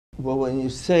Well, when you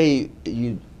say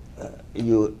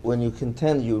when you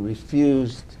contend you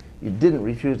didn't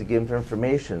refuse to give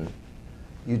information,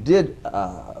 you did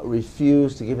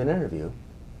refuse to give an interview,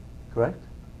 correct?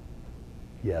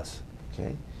 Yes.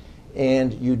 Okay.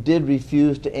 And you did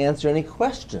refuse to answer any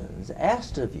questions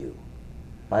asked of you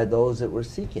by those that were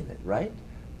seeking it, right?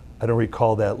 I don't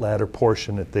recall that latter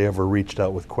portion, if they ever reached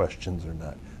out with questions or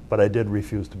not. But I did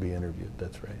refuse to be interviewed,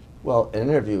 that's right. Well, an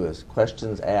interview is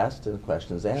questions asked and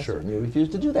questions answered. Sure. And you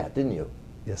refused to do that, didn't you?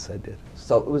 Yes, I did.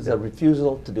 So it was a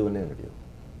refusal to do an interview.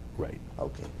 Right.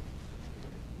 Okay.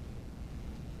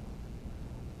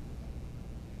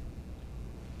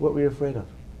 What were you afraid of?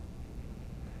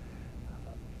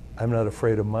 I'm not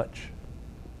afraid of much.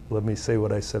 Let me say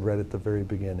what I said right at the very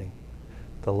beginning.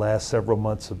 The last several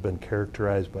months have been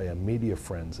characterized by a media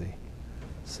frenzy,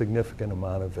 significant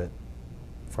amount of it,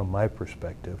 from my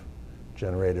perspective,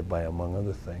 generated by, among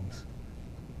other things,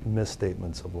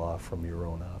 misstatements of law from your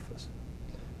own office.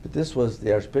 But this was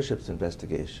the Archbishop's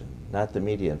investigation, not the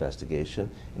media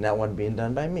investigation, and that one being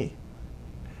done by me.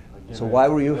 Again, So why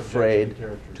were you objection afraid to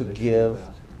characterization give, of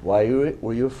that. why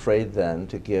were you afraid then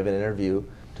to give an interview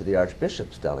to the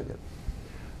Archbishop's delegate?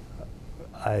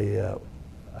 I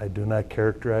do not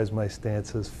characterize my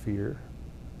stance as fear,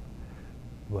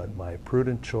 but my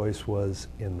prudent choice was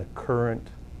in the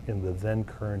then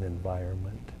current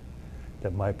environment,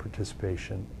 that my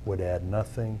participation would add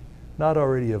nothing not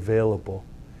already available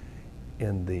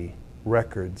in the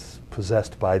records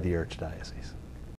possessed by the Archdiocese.